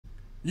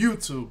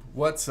YouTube,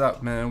 what's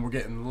up, man? We're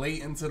getting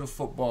late into the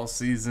football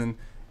season.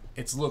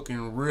 It's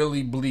looking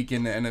really bleak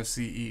in the NFC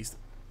East.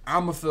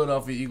 I'm a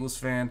Philadelphia Eagles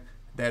fan.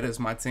 That is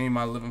my team.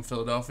 I live in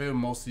Philadelphia.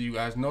 Most of you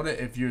guys know that.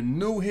 If you're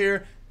new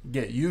here,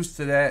 get used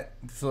to that.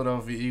 The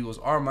Philadelphia Eagles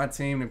are my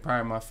team. They're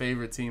probably my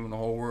favorite team in the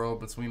whole world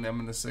between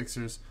them and the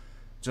Sixers.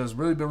 Just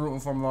really been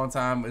rooting for them a long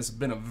time. It's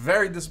been a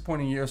very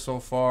disappointing year so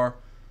far.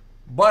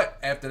 But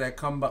after that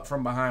come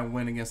from behind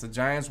win against the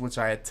Giants, which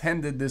I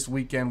attended this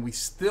weekend, we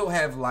still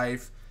have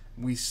life.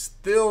 We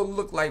still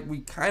look like we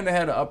kind of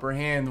had an upper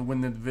hand to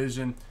win the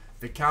division.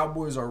 The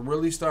Cowboys are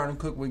really starting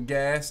to cook with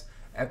gas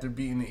after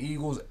beating the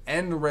Eagles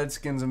and the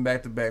Redskins in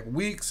back-to-back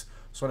weeks.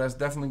 So that's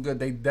definitely good.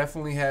 They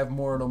definitely have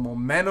more of the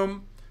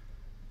momentum.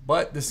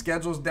 But the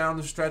schedules down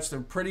the stretch,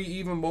 they're pretty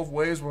even both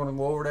ways. We're going to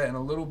go over that in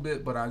a little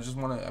bit. But I just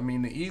want to,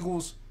 the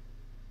Eagles,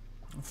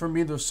 for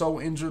me, they're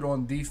so injured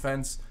on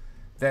defense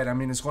that,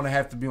 it's going to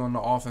have to be on the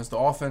offense. The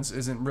offense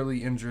isn't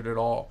really injured at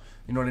all.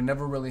 They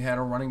never really had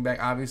a running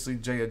back. Obviously,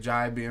 Jay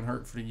Ajayi being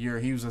hurt for the year.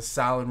 He was a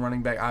solid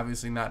running back.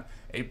 Obviously not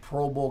a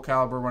Pro Bowl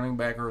caliber running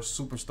back or a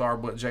superstar,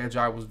 but Jay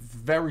Ajayi was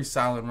very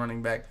solid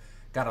running back.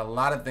 Got a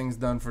lot of things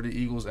done for the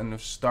Eagles, and they're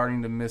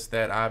starting to miss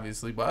that,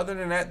 obviously. But other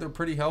than that, they're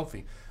pretty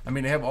healthy.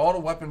 They have all the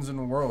weapons in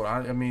the world.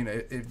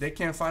 If they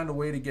can't find a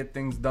way to get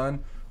things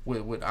done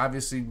with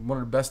obviously one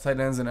of the best tight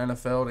ends in the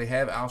NFL. They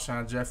have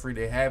Alshon Jeffrey.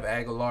 They have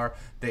Aguilar.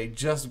 They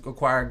just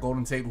acquired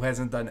Golden Tate, who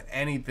hasn't done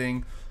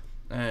anything.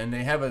 And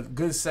they have a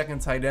good second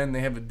tight end.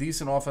 They have a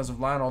decent offensive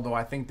line, although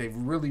I think they've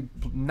really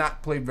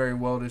not played very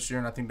well this year,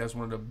 and I think that's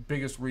one of the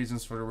biggest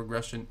reasons for the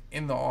regression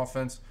in the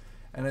offense.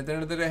 And at the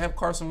end of the day, they have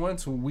Carson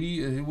Wentz, who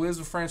is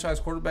a franchise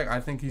quarterback. I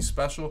think he's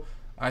special.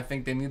 I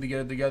think they need to get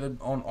it together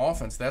on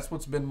offense. That's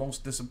what's been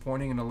most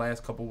disappointing in the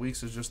last couple of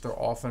weeks is just their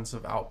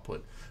offensive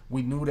output.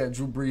 We knew that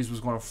Drew Brees was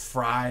going to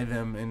fry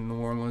them in New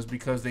Orleans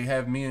because they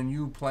have me and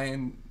you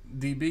playing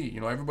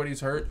DB.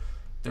 Everybody's hurt.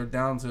 They're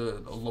down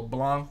to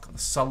LeBlanc,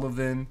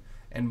 Sullivan,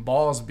 and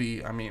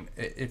Ballsby.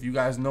 If you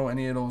guys know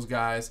any of those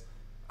guys,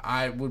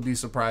 I would be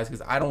surprised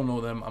because I don't know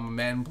them. I'm a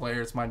Madden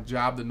player. It's my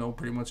job to know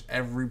pretty much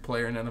every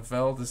player in the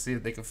NFL to see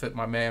if they can fit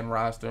my Madden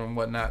roster and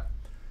whatnot.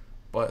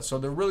 But so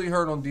they're really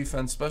hurt on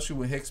defense, especially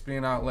with Hicks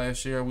being out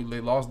last year. They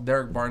lost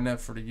Derek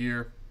Barnett for the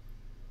year.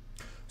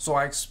 So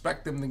I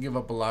expect them to give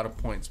up a lot of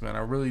points, man. I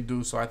really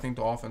do. So I think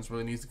the offense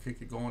really needs to kick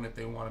it going if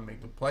they want to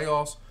make the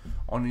playoffs.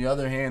 On the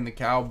other hand, the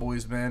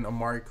Cowboys, man,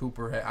 Amari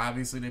Cooper,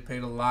 obviously they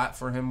paid a lot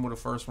for him with a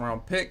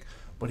first-round pick,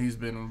 but he's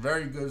been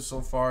very good so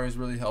far. He's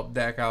really helped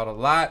Dak out a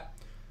lot.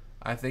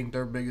 I think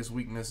their biggest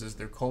weakness is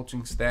their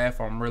coaching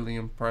staff. I'm really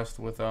impressed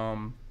with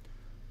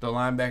the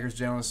linebackers,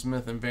 Jalen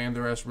Smith and Van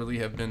Der Esch, really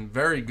have been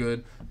very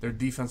good. Their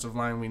defensive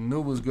line we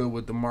knew was good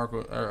with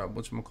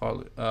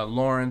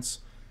Lawrence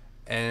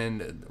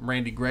and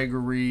Randy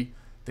Gregory.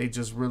 They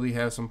just really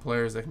have some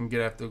players that can get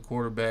after the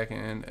quarterback,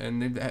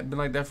 and they've been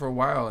like that for a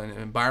while.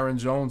 And Byron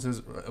Jones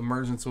has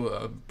emerged into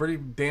a pretty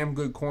damn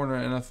good corner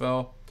in the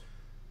NFL.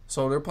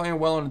 So they're playing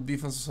well on the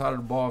defensive side of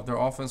the ball. If their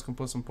offense can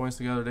put some points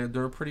together,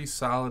 they're a pretty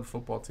solid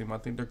football team. I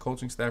think their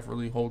coaching staff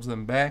really holds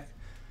them back.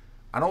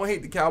 I don't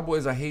hate the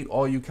Cowboys. I hate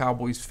all you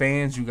Cowboys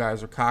fans. You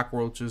guys are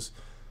cockroaches,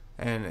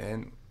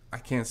 and I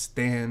can't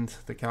stand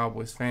the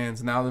Cowboys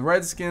fans. Now the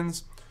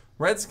Redskins,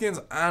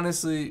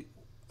 honestly,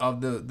 of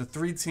the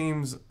three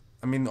teams,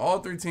 all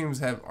three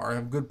teams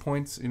have good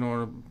points.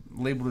 Are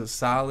labeled as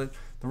solid.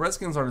 The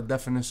Redskins are the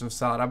definition of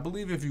solid. I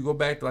believe if you go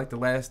back to the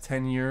last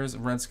 10 years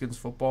of Redskins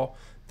football,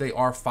 they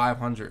are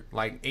 500,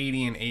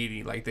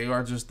 80-80. They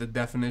are just the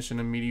definition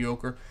of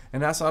mediocre,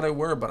 and that's how they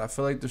were. But I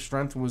feel like the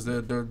strength was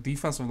their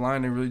defensive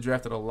line. They really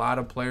drafted a lot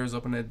of players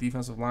up in that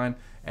defensive line,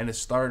 and it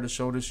started to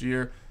show this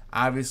year.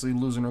 Obviously,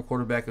 losing their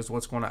quarterback is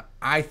what's going to,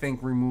 I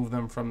think, remove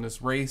them from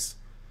this race.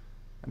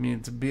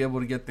 To be able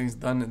to get things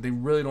done, they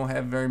really don't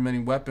have very many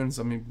weapons.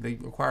 They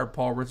acquired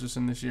Paul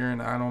Richardson this year,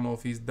 and I don't know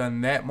if he's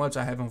done that much.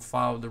 I haven't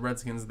followed the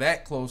Redskins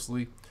that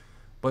closely.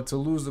 But to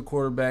lose the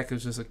quarterback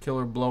is just a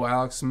killer blow.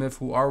 Alex Smith,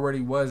 who already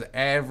was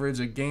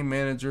average, a game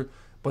manager,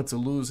 but to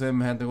lose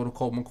him, had to go to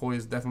Colt McCoy,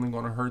 is definitely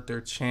going to hurt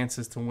their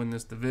chances to win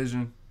this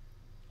division.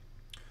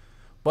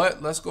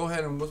 But let's go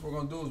ahead, and what we're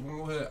going to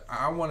do is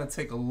I want to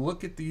take a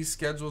look at these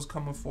schedules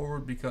coming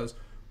forward because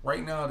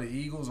right now the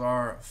Eagles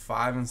are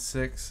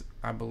 5-6,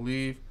 I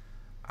believe.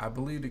 I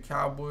believe the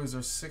Cowboys are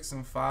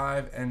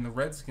 6-5, and the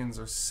Redskins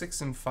are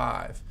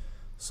 6-5.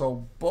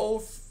 So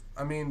both,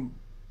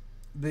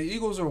 the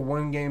Eagles are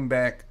one game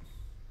back.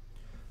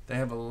 They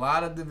have a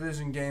lot of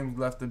division games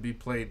left to be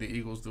played. The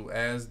Eagles do,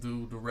 as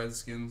do the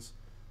Redskins.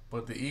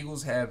 But the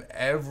Eagles have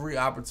every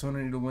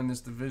opportunity to win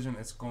this division.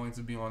 It's going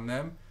to be on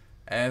them,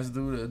 as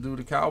do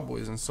the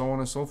Cowboys, and so on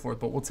and so forth.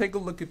 But we'll take a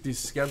look at these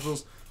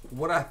schedules,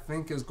 what I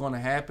think is going to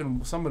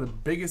happen, some of the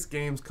biggest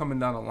games coming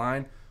down the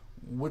line,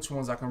 which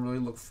ones I can really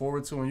look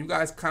forward to. And you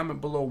guys comment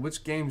below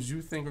which games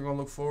you think are going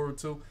to look forward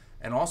to.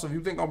 And also, if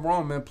you think I'm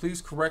wrong, man, please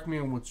correct me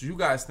on what you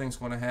guys think is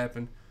going to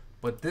happen.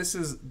 But this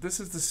is the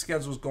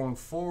schedules going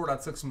forward. I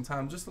took some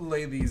time just to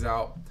lay these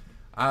out.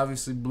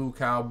 Obviously, blue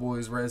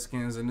Cowboys,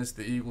 Redskins, and this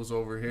the Eagles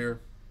over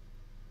here.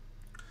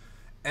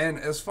 And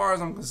as far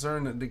as I'm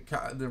concerned,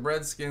 the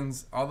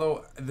Redskins,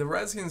 although the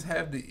Redskins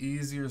have the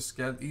easiest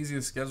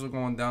schedule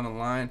going down the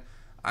line,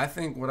 I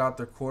think without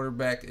their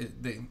quarterback,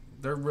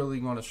 they're really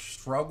going to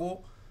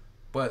struggle.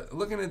 But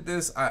looking at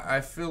this,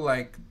 I feel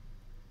like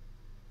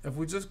if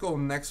we just go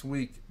next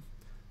week,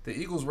 the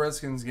Eagles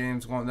Redskins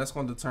game's that's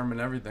going to determine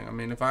everything. I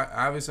mean, if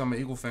obviously I'm an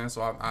Eagle fan,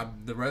 so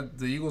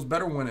the Eagles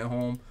better win at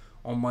home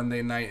on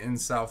Monday night in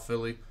South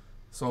Philly.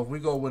 So if we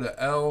go with an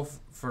L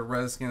for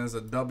Redskins,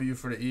 a W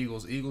for the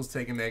Eagles, Eagles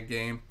taking that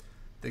game.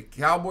 The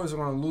Cowboys are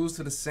going to lose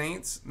to the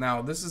Saints.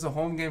 Now this is a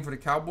home game for the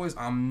Cowboys.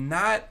 I'm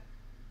not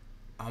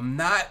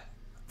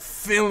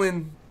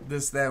feeling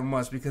this that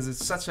much because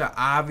it's such an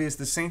obvious.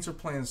 The Saints are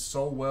playing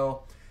so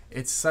well.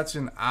 It's such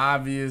an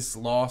obvious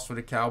loss for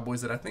the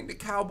Cowboys that I think the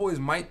Cowboys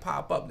might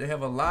pop up. They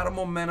have a lot of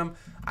momentum.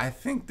 I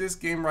think this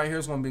game right here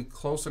is going to be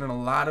closer than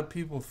a lot of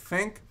people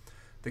think.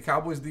 The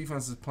Cowboys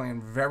defense is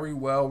playing very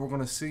well. We're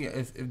going to see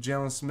if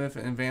Jalen Smith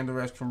and Van Der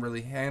Esch can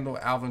really handle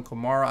Alvin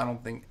Kamara. I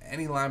don't think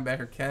any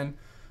linebacker can.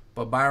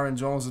 But Byron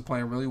Jones is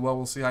playing really well.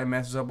 We'll see how he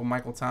matches up with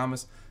Michael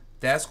Thomas.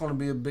 That's going to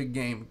be a big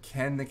game.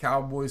 Can the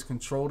Cowboys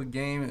control the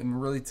game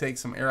and really take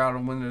some air out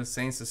of the wind of the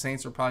Saints? The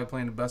Saints are probably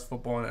playing the best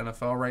football in the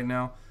NFL right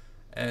now.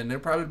 And they're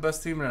probably the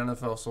best team in the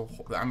NFL. So,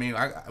 I mean,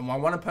 I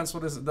want to pencil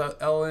the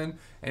L in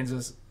and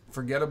just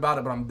forget about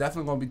it. But I'm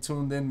definitely going to be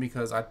tuned in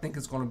because I think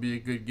it's going to be a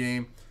good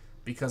game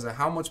because of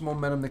how much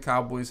momentum the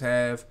Cowboys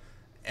have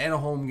and a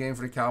home game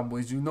for the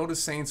Cowboys. You know the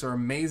Saints are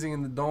amazing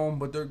in the Dome,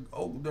 but they're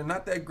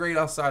not that great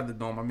outside the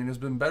Dome. I mean, it's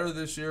been better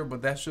this year,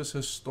 but that's just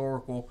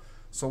historical.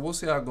 So we'll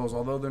see how it goes.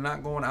 Although they're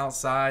not going out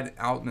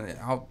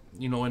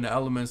in the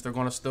elements, they're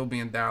going to still be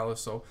in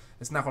Dallas. So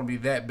it's not going to be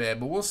that bad.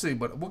 But we'll see.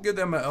 But we'll give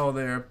them an L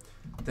there.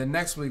 Then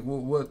next week,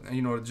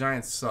 the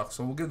Giants suck.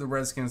 So we'll give the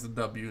Redskins the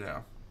W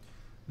now.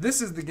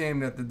 This is the game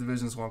that the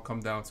division is going to come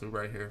down to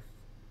right here.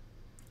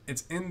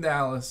 It's in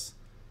Dallas.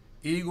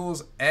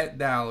 Eagles at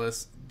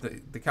Dallas.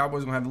 The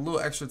Cowboys are going to have a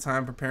little extra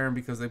time preparing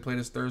because they play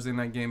this Thursday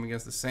night game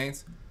against the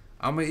Saints.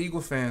 I'm an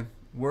Eagle fan.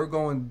 We're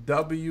going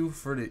W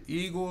for the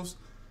Eagles.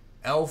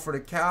 L for the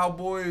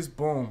Cowboys.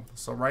 Boom.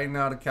 So right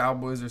now the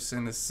Cowboys are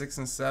sitting at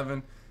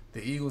 6-7.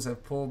 The Eagles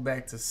have pulled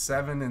back to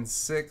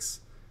 7-6.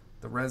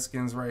 The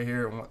Redskins right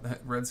here,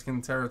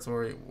 Redskin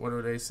territory. What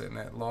are they sitting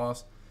at?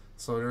 Loss.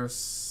 So they're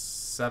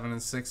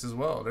 7-6 as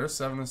well. They're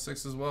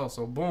 7-6 as well.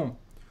 So boom.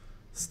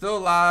 Still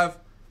alive.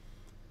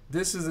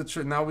 This is a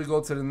trick. Now we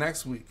go to the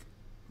next week.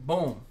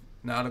 Boom.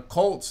 Now the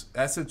Colts.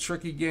 That's a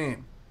tricky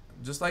game.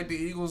 Just like the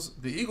Eagles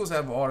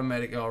have an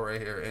automatic L right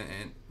here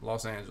in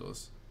Los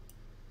Angeles.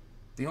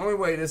 The only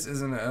way this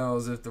isn't an L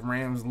is if the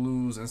Rams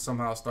lose and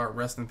somehow start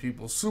resting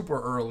people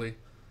super early,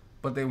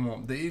 but they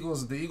won't. The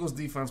Eagles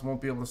defense won't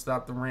be able to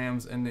stop the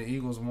Rams, and the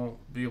Eagles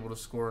won't be able to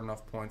score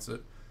enough points.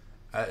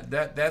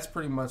 That's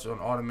pretty much an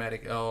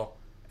automatic L.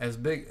 As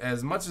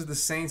much as the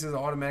Saints is an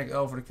automatic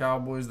L for the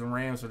Cowboys, the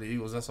Rams for the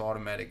Eagles, that's an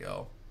automatic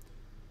L.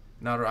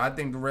 Now I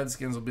think the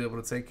Redskins will be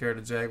able to take care of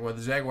the Jaguars.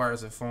 The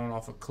Jaguars have fallen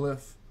off a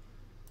cliff,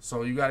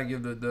 so you got to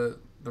give the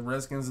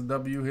Redskins a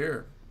W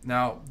here.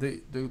 Now,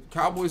 the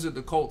Cowboys at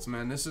the Colts,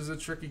 man, this is a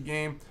tricky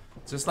game.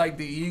 Just like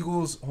the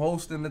Eagles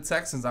hosting the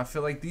Texans. I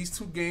feel like these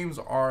two games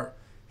are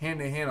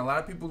hand-in-hand. A lot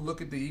of people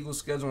look at the Eagles'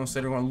 schedule and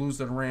say they're going to lose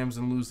to the Rams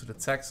and lose to the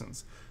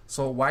Texans.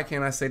 So why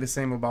can't I say the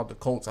same about the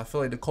Colts? I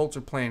feel like the Colts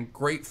are playing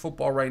great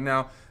football right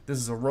now. This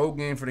is a road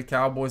game for the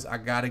Cowboys. I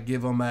got to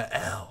give them an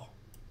L.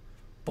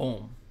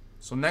 Boom.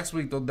 So next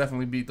week, they'll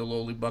definitely beat the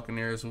lowly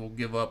Buccaneers, who will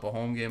give up a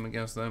home game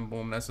against them.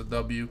 Boom, that's a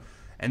W.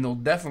 And they'll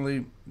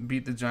definitely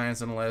beat the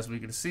Giants in the last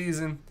week of the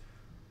season.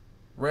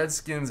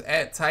 Redskins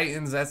at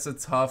Titans. That's a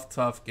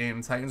tough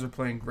game. The Titans are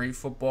playing great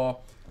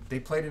football. They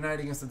play tonight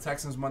against the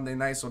Texans Monday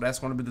night, so that's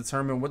going to be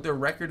determined. What their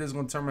record is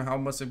going to determine how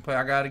much they play.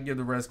 I got to give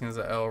the Redskins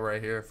an L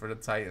right here for the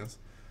Titans.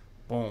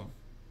 Boom.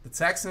 The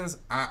Texans,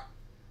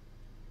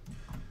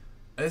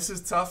 this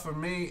is tough for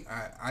me.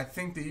 I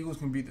think the Eagles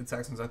can beat the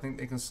Texans. I think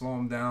they can slow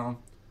them down.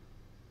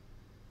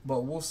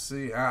 But we'll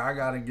see. I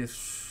got to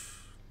give...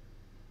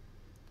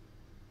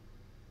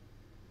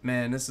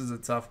 Man, this is a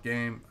tough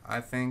game. I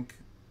think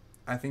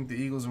the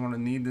Eagles are going to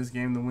need this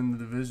game to win the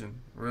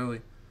division, really.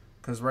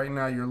 Because right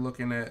now you're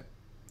looking at...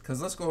 Because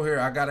let's go here.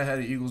 I got ahead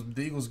of the Eagles.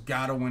 The Eagles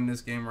got to win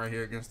this game right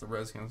here against the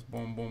Redskins.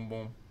 Boom, boom,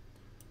 boom.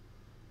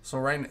 So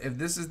right now, if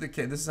this is the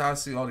case, this is how I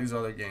see all these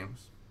other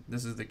games.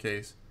 This is the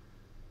case.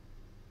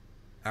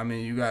 I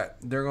mean, you got...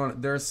 They're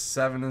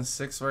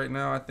 7-6 right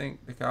now, I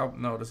think. The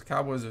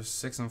Cowboys are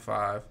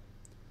 6-5.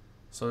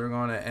 So they're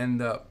going to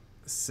end up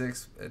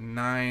 6-9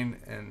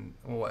 and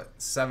what?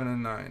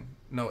 7-9.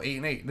 No,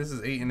 8-8. This is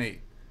 8-8.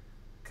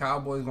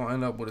 Cowboys gonna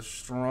end up with a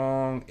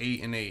strong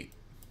 8-8.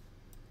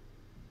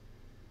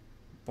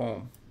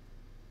 Boom.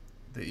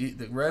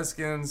 The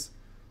Redskins,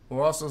 who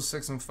are also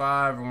 6-5,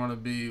 are gonna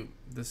be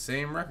the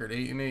same record,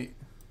 8-8.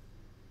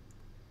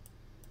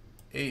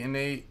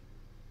 8-8.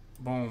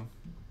 Boom.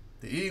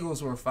 The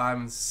Eagles, who are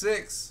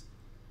 5-6,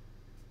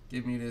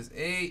 give me this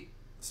 8.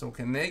 So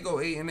can they go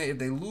 8-8? If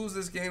they lose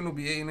this game, they'll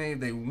be 8-8. If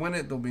they win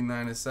it, they'll be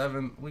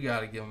 9-7. We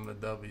gotta give them the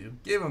W.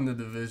 Give them the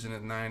division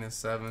at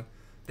 9-7.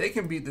 they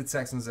can beat the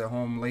Texans at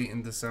home late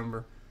in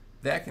December.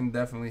 That can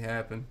definitely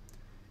happen.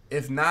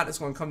 If not, it's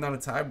going to come down to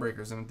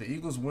tiebreakers. And if the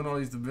Eagles win all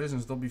these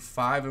divisions, they'll be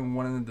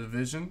 5-1 in the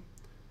division.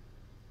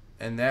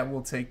 And that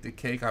will take the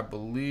cake, I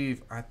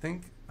believe.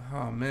 I'm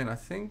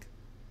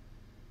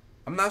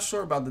not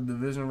sure about the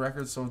division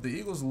record. So if the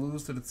Eagles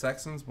lose to the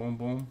Texans, boom,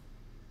 boom,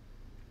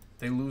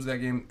 they lose that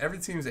game. Every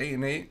team's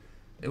 8-8.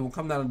 It will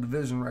come down to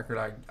division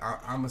record.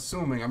 I'm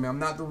assuming. I mean, I'm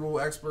not the rule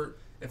expert.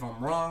 If I'm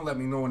wrong, let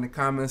me know in the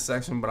comments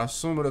section. But I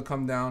assume it'll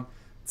come down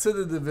to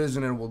the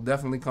division, and it will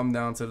definitely come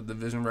down to the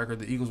division record.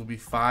 The Eagles will be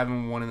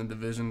 5-1 in the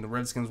division. The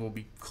Redskins will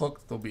be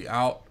cooked. They'll be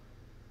out.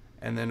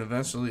 And then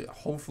eventually,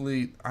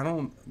 hopefully, I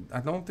don't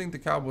think the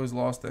Cowboys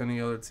lost to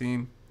any other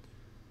team.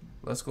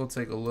 Let's go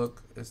take a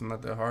look. It's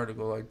not that hard to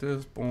go like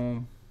this.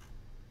 Boom.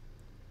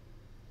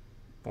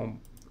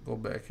 Boom. Go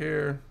back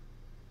here.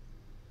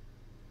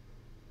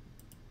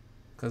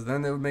 Because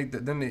then they would make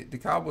the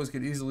Cowboys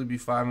could easily be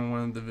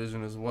 5-1 in the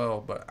division as well.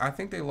 But I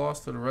think they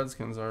lost to the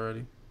Redskins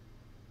already.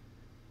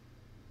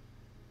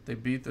 They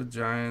beat the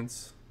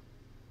Giants.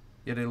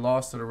 Yeah, they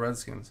lost to the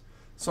Redskins.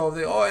 So if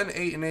they all end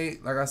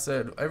 8-8, like I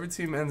said, every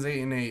team ends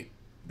 8-8.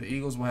 The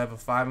Eagles will have a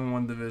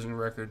 5-1 division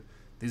record.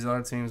 These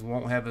other teams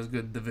won't have as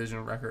good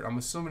division record. I'm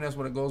assuming that's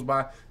what it goes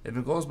by. If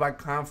it goes by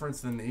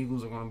conference, then the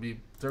Eagles are going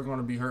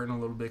to be hurting a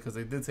little bit because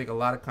they did take a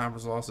lot of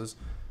conference losses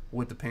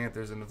with the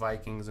Panthers and the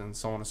Vikings and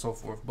so on and so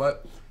forth.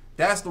 But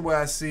that's the way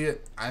I see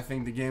it. I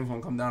think the game's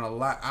going to come down a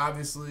lot.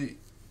 Obviously,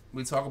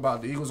 we talk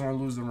about the Eagles going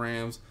to lose to the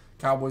Rams.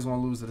 Cowboys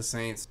going to lose to the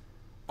Saints.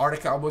 Are the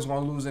Cowboys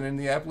going to lose in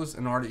Indianapolis?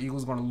 And are the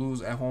Eagles going to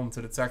lose at home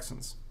to the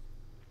Texans?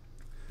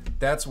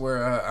 That's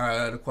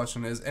where the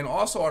question is. And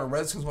also, are the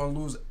Redskins going to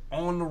lose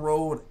on the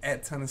road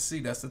at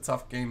Tennessee? That's a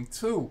tough game,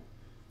 too.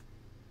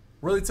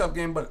 Really tough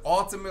game, but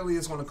ultimately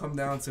it's going to come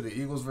down to the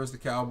Eagles versus the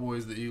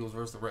Cowboys, the Eagles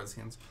versus the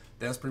Redskins.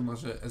 That's pretty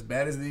much it. As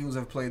bad as the Eagles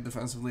have played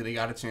defensively, they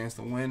got a chance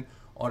to win.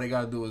 All they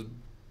got to do is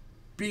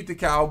beat the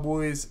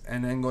Cowboys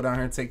and then go down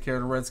here and take care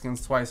of the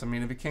Redskins twice. I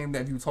mean, if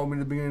you told me at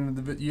the beginning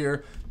of the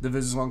year the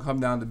division's going to come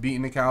down to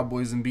beating the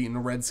Cowboys and beating the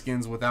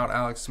Redskins without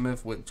Alex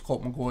Smith, with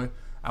Colt McCoy,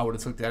 I would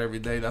have took that every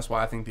day. That's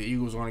why I think the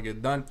Eagles are going to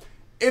get done.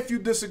 If you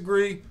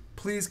disagree,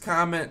 please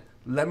comment.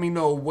 Let me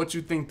know what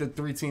you think the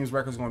three teams'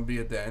 record is going to be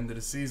at the end of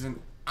the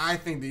season. I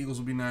think the Eagles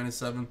will be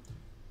 9-7.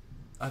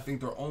 I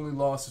think their only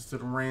loss is to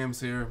the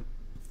Rams here.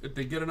 If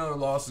they get another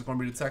loss, it's going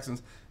to be the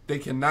Texans. They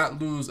cannot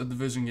lose a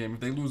division game. If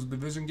they lose a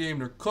division game,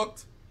 they're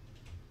cooked.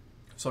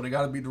 So they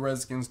got to beat the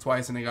Redskins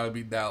twice, and they got to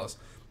beat Dallas.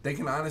 They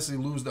can honestly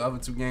lose the other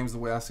two games the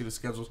way I see the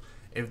schedules.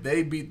 If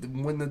they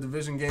win the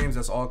division games,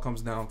 that's all it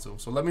comes down to.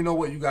 So let me know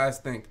what you guys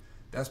think.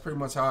 That's pretty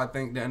much how I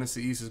think the NFC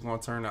East is going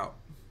to turn out.